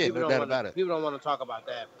 I mean, people don't want to talk about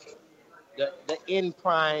that. The in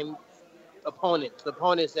prime opponents, the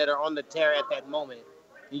opponents that are on the tear at that moment,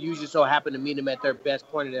 you usually so happen to meet them at their best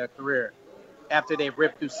point of their career, after they've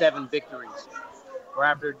ripped through 7 victories, or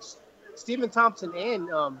after Stephen Thompson and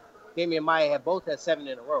Damian Maia have both had 7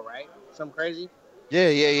 in a row, right? Something crazy.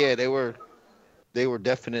 Yeah. They were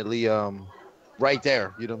definitely right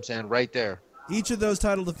there. You know what I'm saying? Right there. Each of those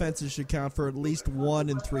title defenses should count for at least 1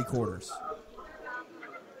 3/4.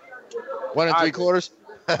 1 3/4.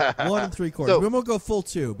 1 3/4. We won't go full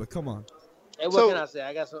 2, but come on. Hey, what can I say?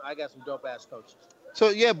 I got some dope ass coaches. So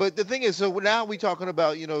yeah, but the thing is, so now we talking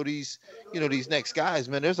about these next guys,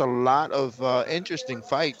 man. There's a lot of interesting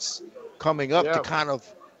fights coming up to kind of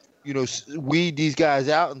weed these guys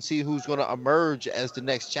out and see who's going to emerge as the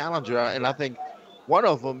next challenger. And I think one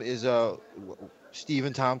of them is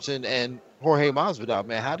Stephen Thompson and Jorge Masvidal.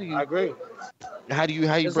 Man, how do you? I agree. How do you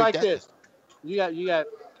it's break like that? This. You got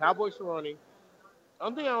Cowboy Cerrone.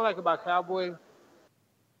 One thing I don't like about Cowboy, you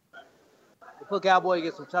put Cowboy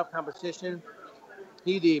against some tough competition.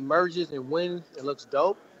 He either emerges and wins and looks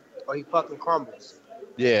dope, or he fucking crumbles.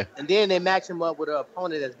 Yeah. And then they match him up with an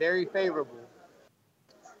opponent that's very favorable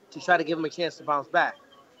to try to give him a chance to bounce back.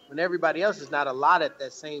 When everybody else is not allotted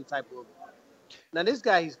that same type of. Now this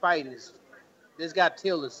guy he's fighting this guy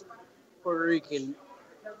Till is Puerto Rican,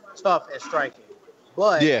 tough at striking,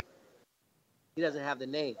 but he doesn't have the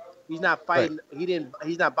name. He's not fighting. Right.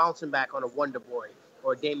 He's not bouncing back on a Wonder Boy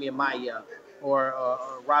or Damian Maia or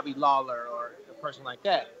Robbie Lawler or a person like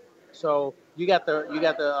that. So you got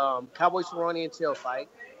the Cowboy Cerrone and Till fight.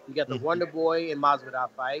 You got the Wonder Boy and Masvidal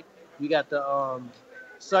fight. You got the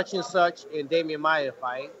such and such and Damian Maia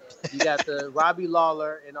fight. You got the Robbie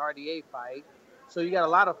Lawler and RDA fight. So you got a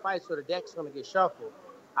lot of fights, so the deck's going to get shuffled.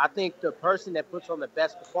 I think the person that puts on the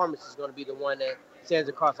best performance is going to be the one that stands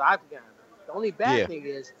across the octagon. The only bad thing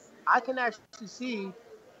is I can actually see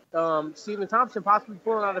Stephen Thompson possibly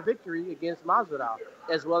pulling out a victory against Masvidal,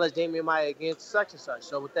 as well as Damian Maia against such and such.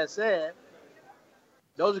 So with that said,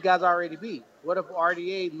 those are guys I already beat. What if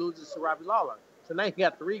RDA loses to Robbie Lawler? So now you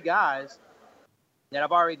got 3 guys that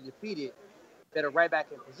I've already defeated that are right back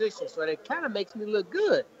in position. So that kind of makes me look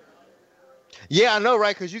good. Yeah, I know,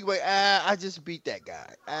 right? Because you can be like, I just beat that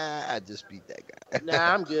guy. I just beat that guy.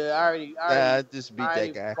 Nah, I'm good. I just beat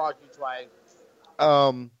that guy. Fought you twice.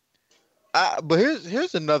 But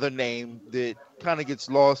here's another name that kind of gets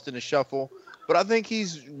lost in the shuffle. But I think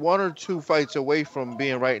he's 1 or 2 fights away from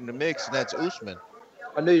being right in the mix, and that's Usman.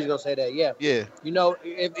 I knew you was gonna say that. Yeah. Yeah. You know,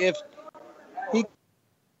 if he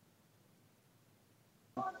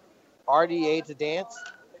RDA to dance,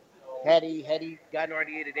 had he gotten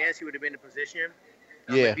RDA to dance, he would have been in position.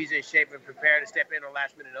 If he's in shape and prepared to step in on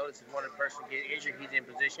last minute notice, if one person gets injured, he's in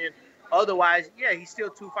position. Otherwise, he's still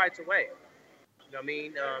 2 fights away. You know what I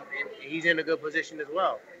mean? And he's in a good position as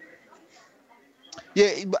well.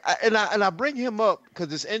 Yeah, and I bring him up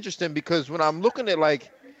because it's interesting, because when I'm looking at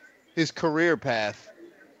like his career path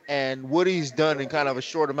and what he's done in kind of a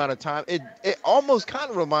short amount of time, it almost kind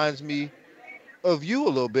of reminds me of you a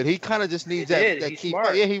little bit. He kind of just needs that key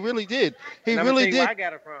fight. Yeah, he really did. He really did. Where I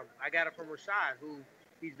got it from. I got it from Rashad, who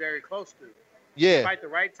he's very close to. Yeah. Fight the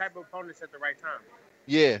right type of opponents at the right time.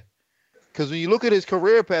 Yeah. Because when you look at his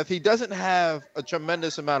career path, he doesn't have a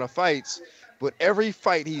tremendous amount of fights, but every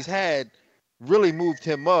fight he's had really moved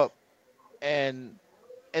him up, and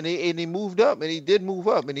he moved up, and he did move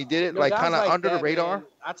up, and he did it like kind of under the radar. Man,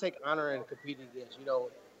 I take honor in competing against,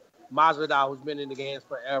 Masvidal, who's been in the games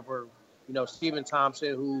forever. Stephen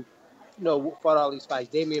Thompson, who, fought all these fights.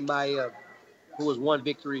 Damian Maia, who was 1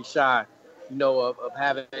 victory shy, of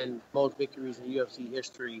having most victories in UFC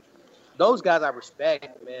history. Those guys I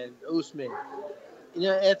respect, man. Usman,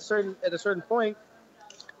 at a certain point,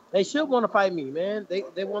 they should want to fight me, man.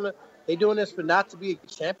 They want to. They doing this for not to be a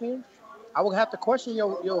champion. I would have to question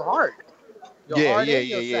your heart.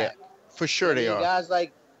 Yeah. For sure they are. Guys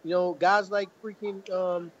like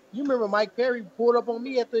freaking. You remember Mike Perry pulled up on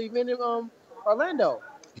me at the event in Orlando.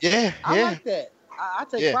 Yeah, I like that. I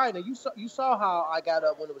take pride in it. You saw how I got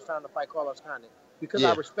up when it was time to fight Carlos Condit because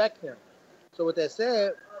I respect him. So with that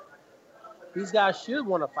said, these guys should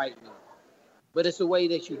want to fight me, but it's the way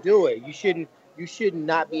that you do it. You should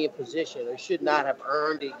not be in position, or should not have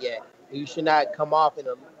earned it yet. You should not come off in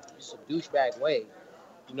just a douchebag way.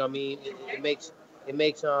 You know what I mean? It makes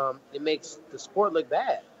the sport look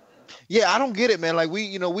bad. Yeah, I don't get it, man. Like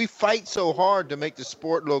we fight so hard to make the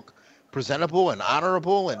sport look presentable and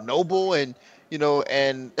honorable and noble, and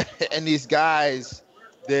and these guys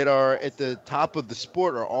that are at the top of the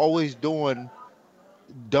sport are always doing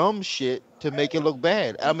dumb shit to make it look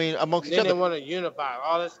bad. I mean, amongst each other. They want to unify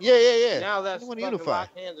all this. Yeah. Now let's unify.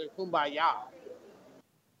 Lock hands and kumbaya.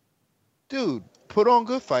 Dude, put on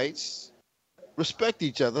good fights, respect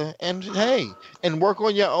each other, and and work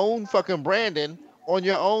on your own fucking branding on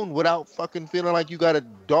your own without fucking feeling like you got to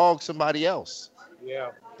dog somebody else.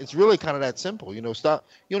 Yeah. It's really kind of that simple. Stop.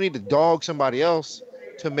 You don't need to dog somebody else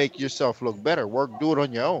to make yourself look better. Do it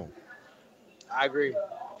on your own. I agree.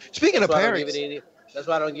 Speaking of Perry. That's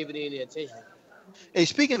why I don't give it any attention. Hey,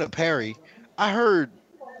 speaking of Perry, I heard,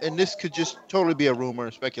 and this could just totally be a rumor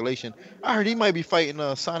and speculation, I heard he might be fighting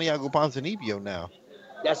Santiago Ponzinibbio now.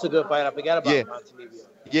 That's a good fight. I forgot about Ponzinibbio.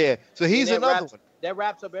 Yeah, so he's another one. That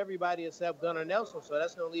wraps up everybody except Gunnar Nelson, so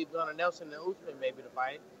that's going to leave Gunnar Nelson and Usman maybe to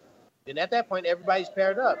fight. Then at that point, everybody's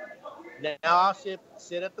paired up. Now I'll sit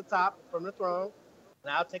at the top from the throne,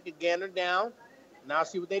 and I'll take a gander down, and I'll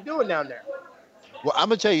see what they're doing down there. Well, I'm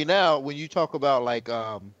gonna tell you now, when you talk about like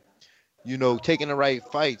taking the right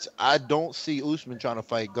fights, I don't see Usman trying to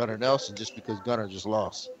fight Gunnar Nelson just because Gunnar just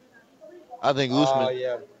lost. I think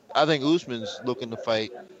Usman's looking to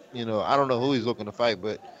fight. I don't know who he's looking to fight,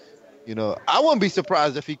 but I wouldn't be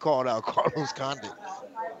surprised if he called out Carlos Condit.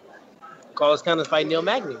 Carlos Condit's fighting Neil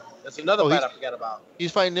Magny. That's another fight I forgot about.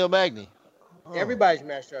 He's fighting Neil Magny. Oh. Everybody's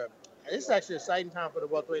matched up. This is actually an exciting time for the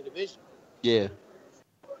welterweight division. Yeah.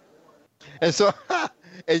 And so,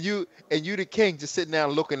 and you the king just sitting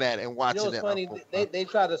down looking at it and watching it. It's funny. They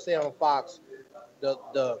try to say on Fox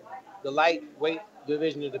the lightweight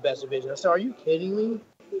division is the best division. I said, are you kidding me?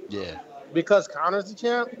 Yeah. Because Conor's the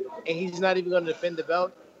champ and he's not even going to defend the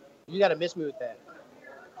belt. You got to miss me with that.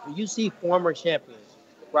 When you see former champions,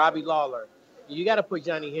 Robbie Lawler, You got to put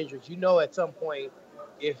Johnny Hendricks. You know, at some point,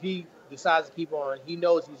 if he decides to keep on, he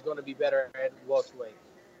knows he's going to be better at welterweight.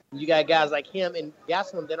 You got guys like him and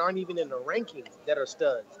Gastelum that aren't even in the rankings that are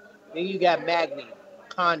studs. Then you got Magny,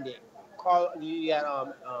 Condit, you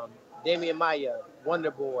got Damian Maya,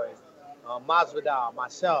 Wonder Boy, Masvidal,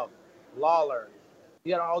 myself, Lawler.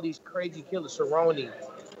 You got all these crazy killers. Cerrone,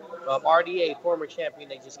 RDA, former champion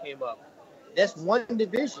that just came up. That's one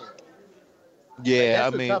division. Yeah,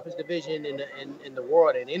 that's the toughest division in the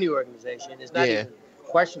world in any organization. It's not even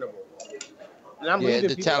questionable. And I'm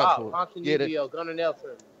leaving people out. Ponzinibbio, Gunnar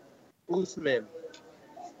Nelson, Usman.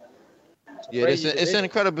 It's an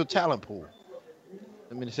incredible talent pool.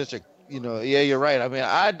 I mean, it's such a, you're right. I mean,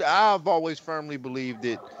 I've always firmly believed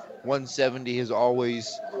that 170 has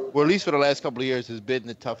always, or at least for the last couple of years, has been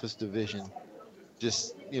the toughest division.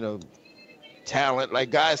 Just, talent. Like,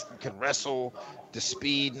 guys can wrestle, the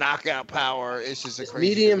speed, knockout power. It's just a crazy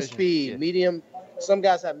medium division. Speed, medium. Some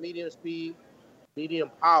guys have medium speed,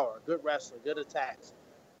 medium power, good wrestling, good attacks.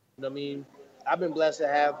 You know what I mean? I've been blessed to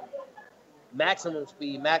have maximum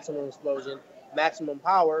speed, maximum explosion, maximum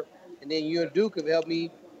power, and then you and Duke have helped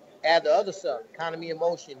me add the other stuff, economy of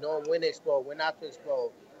motion, knowing when to explode, when not to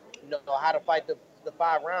explode, how to fight the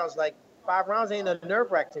 5 rounds. Like, 5 rounds ain't a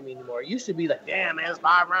nerve wrack to me anymore. It used to be like, damn, man, it's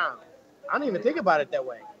 5 rounds. I don't even think about it that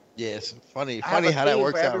way. Yeah, it's funny how that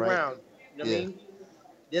works out, right? Round. You know what I mean?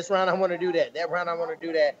 This round I want to do that. That round I want to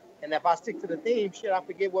do that. And if I stick to the theme, shit, I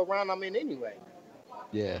forget what round I'm in anyway.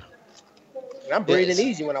 Yeah. And I'm breathing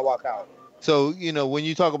easy when I walk out. So, when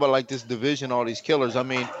you talk about like this division, all these killers, I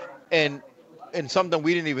mean, and something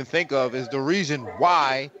we didn't even think of is the reason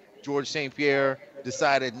why George St. Pierre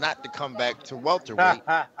decided not to come back to welterweight.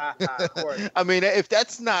 I mean, if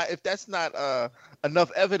that's not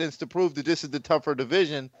enough evidence to prove that this is the tougher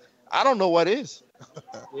division, I don't know what is.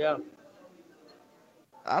 Yeah.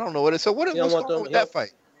 I don't know what it is. So what's going on with that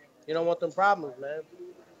fight? You don't want them problems, man.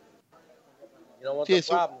 You don't want them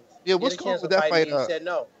problems. Yeah, what's going on with that fight? He said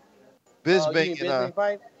no. Bisping and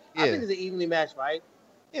fight? Yeah. I think it's an evenly matched fight.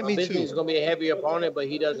 Yeah, me too. Bisping is going to be a heavier opponent, but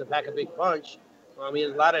he doesn't pack a big punch. I mean,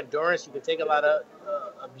 there's a lot of endurance. You can take a lot of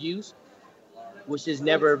abuse, which has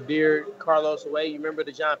never veered Carlos away. You remember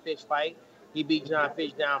the John Fitch fight? He beat John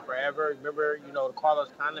Fitch down forever. Remember, the Carlos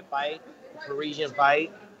Condit fight, the Parisian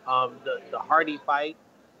fight, the Hardy fight.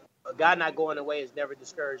 A guy not going away has never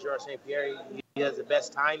discouraged George St. Pierre. He has the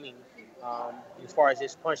best timing as far as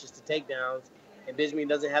his punches to takedowns, and Bisping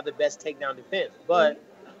doesn't have the best takedown defense, but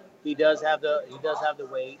he does have the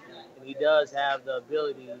weight, and he does have the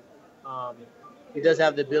ability. He does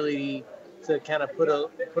have the ability to kind of put a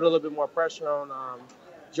little bit more pressure on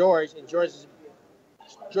George, and George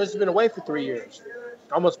has been away for 3 years,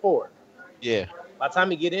 almost 4. Yeah. By the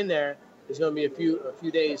time he get in there, it's going to be a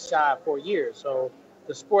few days shy of 4 years. So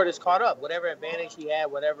the sport is caught up. Whatever advantage he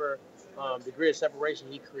had, whatever degree of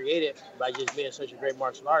separation he created by just being such a great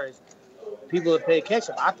martial artist, people have played catch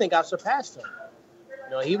up. I think I've surpassed him.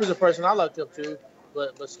 He was a person I looked up to,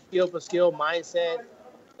 but skill for skill, mindset,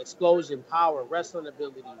 explosion, power, wrestling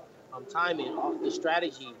ability, timing, the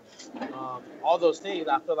strategy, all those things,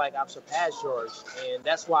 I feel like I've surpassed George, and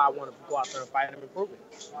that's why I want to go out there and fight him and prove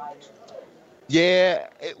it. Yeah,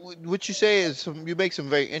 what you say is you make some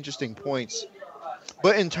very interesting points,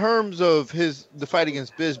 but in terms of the fight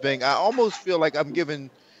against Bisping, I almost feel like I'm giving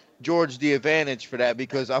George the advantage for that,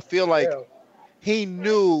 because I feel like he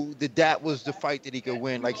knew that was the fight that he could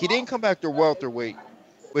win. Like, he didn't come back to welterweight,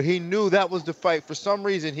 but he knew that was the fight. For some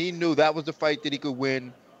reason, he knew that was the fight that he could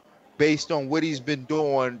win based on what he's been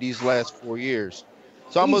doing these last 4 years.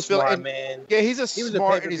 So I almost feel like, man. Yeah, he's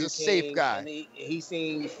smart and he's a safe guy. He's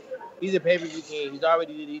a pay-per-view king. He's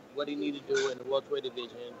already did what he needed to do in the welterweight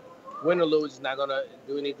division. Win or lose, he's not going to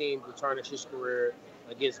do anything to tarnish his career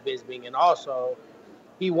against Bisping. And also,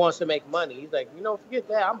 he wants to make money. He's like, forget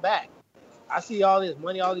that. I'm back. I see all this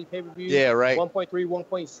money, all these pay-per-views. Yeah, right. 1.3,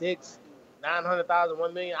 1.6, 900,000,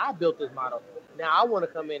 1 million. I built this model. Now I want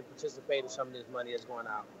to come in and participate in some of this money that's going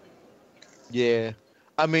out. Yeah.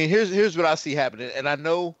 I mean, here's what I see happening. And I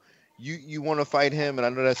know you want to fight him, and I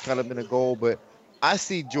know that's kind of been a goal, but I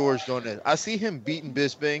see George doing this. I see him beating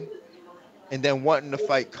Bisping and then wanting to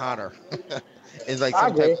fight Conor. It's like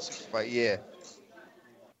some type of fight, yeah.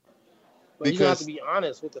 But you have to be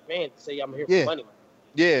honest with the fans to say, I'm here for money.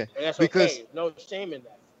 Yeah. And that's okay. No shame in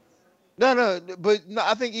that. No, but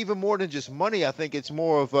I think even more than just money, I think it's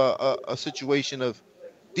more of a situation of,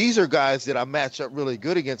 these are guys that I match up really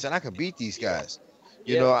good against, and I can beat these guys.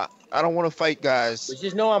 You know, I don't want to fight guys. But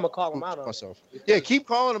just know I'm going to call them out on myself. Yeah, keep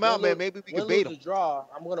calling them out, man. Maybe we can bait them. Draw,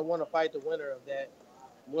 I'm going to want to fight the winner of that.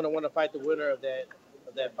 I'm going to want to fight the winner of that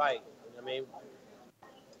fight. You know what I mean?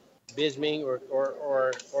 Bisping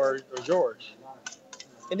or George.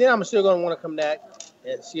 And then I'm still gonna want to come back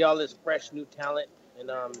and see all this fresh new talent in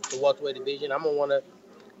the welterweight division. I'm gonna want to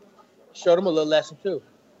show them a little lesson too.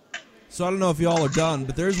 So I don't know if y'all are done,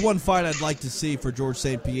 but there's one fight I'd like to see for George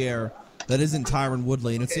St. Pierre that isn't Tyron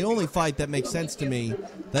Woodley, and it's the only fight that makes sense to me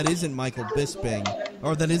that isn't Michael Bisping,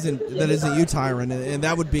 or that isn't you, Tyron, and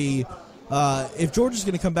that would be if George is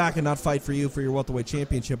going to come back and not fight for you for your welterweight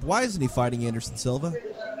championship, why isn't he fighting Anderson Silva?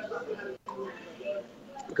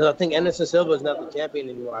 Because I think Anderson Silva is not the champion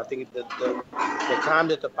anymore. I think the time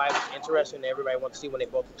that the fight is interesting, everybody wants to see when they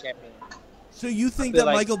both the champion. So you think that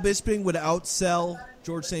Michael Bisping would outsell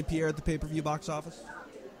George St. Pierre at the pay-per-view box office?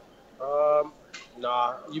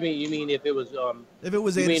 Nah. You mean if it was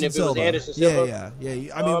Anderson Silva?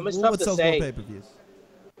 Yeah. I mean, it's what tough to sells say. more pay-per-views?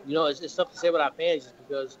 You know, it's tough to say with our fans just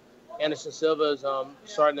because Anderson Silva is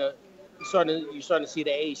starting to see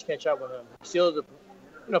the age catch up with him. He still is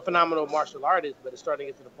a phenomenal martial artist, but it's starting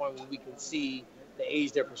to get to the point where we can see the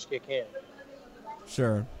age difference kick in.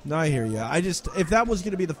 Sure. No, I hear you. If that was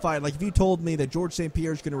going to be the fight, like if you told me that George St.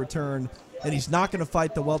 Pierre is going to return and he's not going to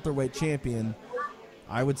fight the welterweight champion,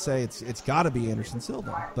 I would say it's got to be Anderson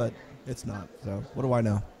Silva, but it's not. So what do I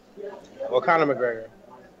know? Well, Conor McGregor.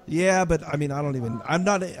 Yeah, but I mean,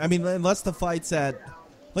 unless the fight's at,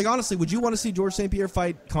 like, honestly, would you want to see George St. Pierre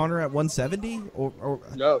fight Conor at 170 or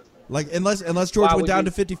no? Like, unless George went down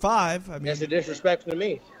to 55. I mean, that's a disrespect to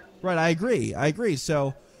me. Right, I agree.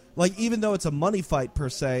 So, like, even though it's a money fight per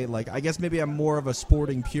se, like, I guess maybe I'm more of a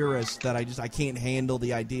sporting purist that I can't handle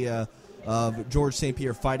the idea of George St.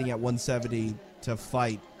 Pierre fighting at 170 to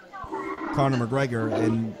fight Conor McGregor.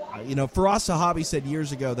 And, Firas Zahabi said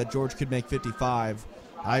years ago that George could make 55.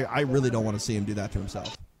 I really don't want to see him do that to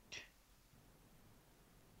himself.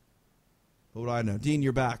 What do I know? Dean,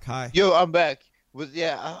 you're back. Hi. Yo, I'm back.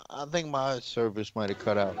 I think my service might have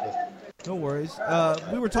cut out. No worries.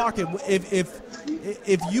 We were talking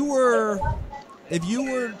if you were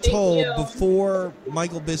told before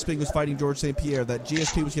Michael Bisping was fighting George St. Pierre that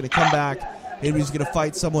GSP was going to come back and he was going to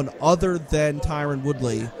fight someone other than Tyron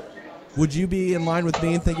Woodley, would you be in line with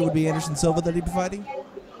me and think it would be Anderson Silva that he'd be fighting?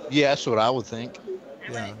 Yeah, that's what I would think.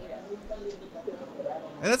 Yeah.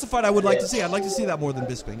 And that's a fight I would like to see. I'd like to see that more than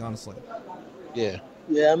Bisping, honestly. Yeah.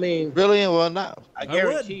 Yeah, I mean, really? Well, not. I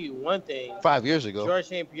guarantee you one thing. 5 years ago, George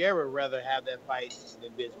St. Pierre would rather have that fight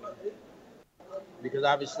than Bisping, because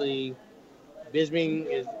obviously Bisping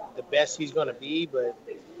is the best he's going to be, but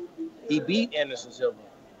he beat Anderson Silva.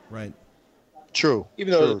 Right. True.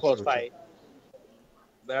 Even though it was a close fight,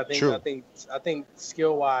 but I think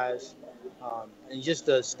skill wise, and just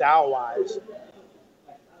the style wise,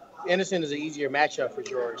 Anderson is an easier matchup for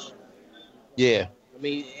George. Yeah. I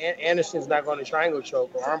mean, Anderson's not going to triangle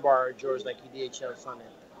choke or armbar George like he did Chael Sonnen.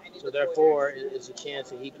 So, therefore, it's a chance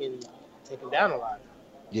that he can take him down a lot.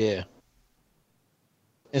 Yeah.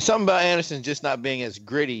 And something about Anderson just not being as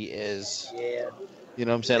gritty as, you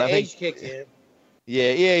know what I'm saying? The I think age kicked in.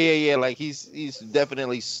 Yeah. Like, he's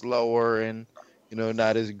definitely slower and,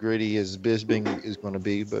 not as gritty as Bisping is going to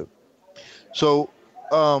be. But so,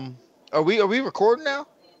 are we recording now?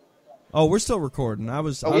 Oh, we're still recording. I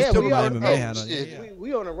was putting my MMA hat on.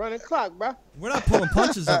 We on a running clock, bro. We're not pulling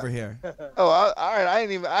punches over here. All right. I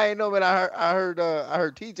didn't know, man. I heard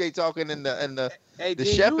TJ talking in the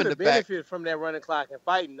chef in the back. Benefit from that running clock and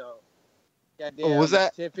fighting though. Goddamn, was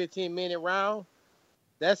that 10-15 minute round?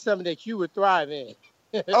 That's something that you would thrive in.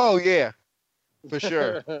 Oh yeah, for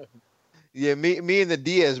sure. Yeah, me and the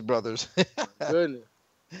Diaz brothers. Goodness.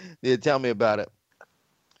 Yeah, tell me about it.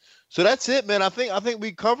 So that's it, man. I think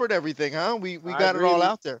we covered everything, huh? We got it all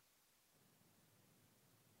out there.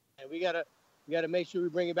 And we gotta make sure we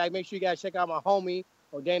bring it back. Make sure you guys check out my homie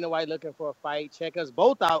Dana White looking for a fight. Check us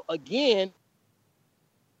both out again.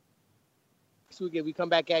 So we come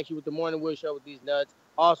back at you with the Morning Wood Show with these nuts.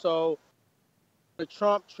 Also, the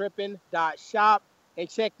TrumpTrippin.shop, and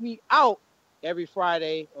check me out every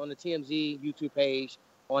Friday on the TMZ YouTube page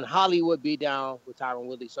on Hollywood Beatdown with Tyron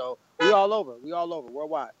Woodley. So we all over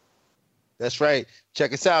worldwide. That's right.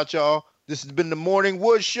 Check us out, y'all. This has been the Morning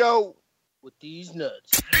Wood Show with these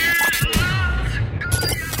nuts.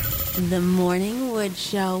 The Morning Wood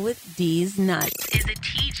Show with These Nuts is a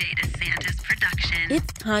TJ DeSantis production.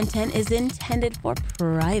 Its content is intended for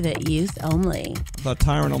private use only. I thought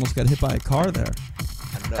Tyron almost got hit by a car there.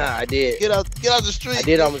 I did. Get out the street. I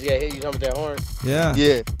did almost get hit. You talking about that horn? Yeah.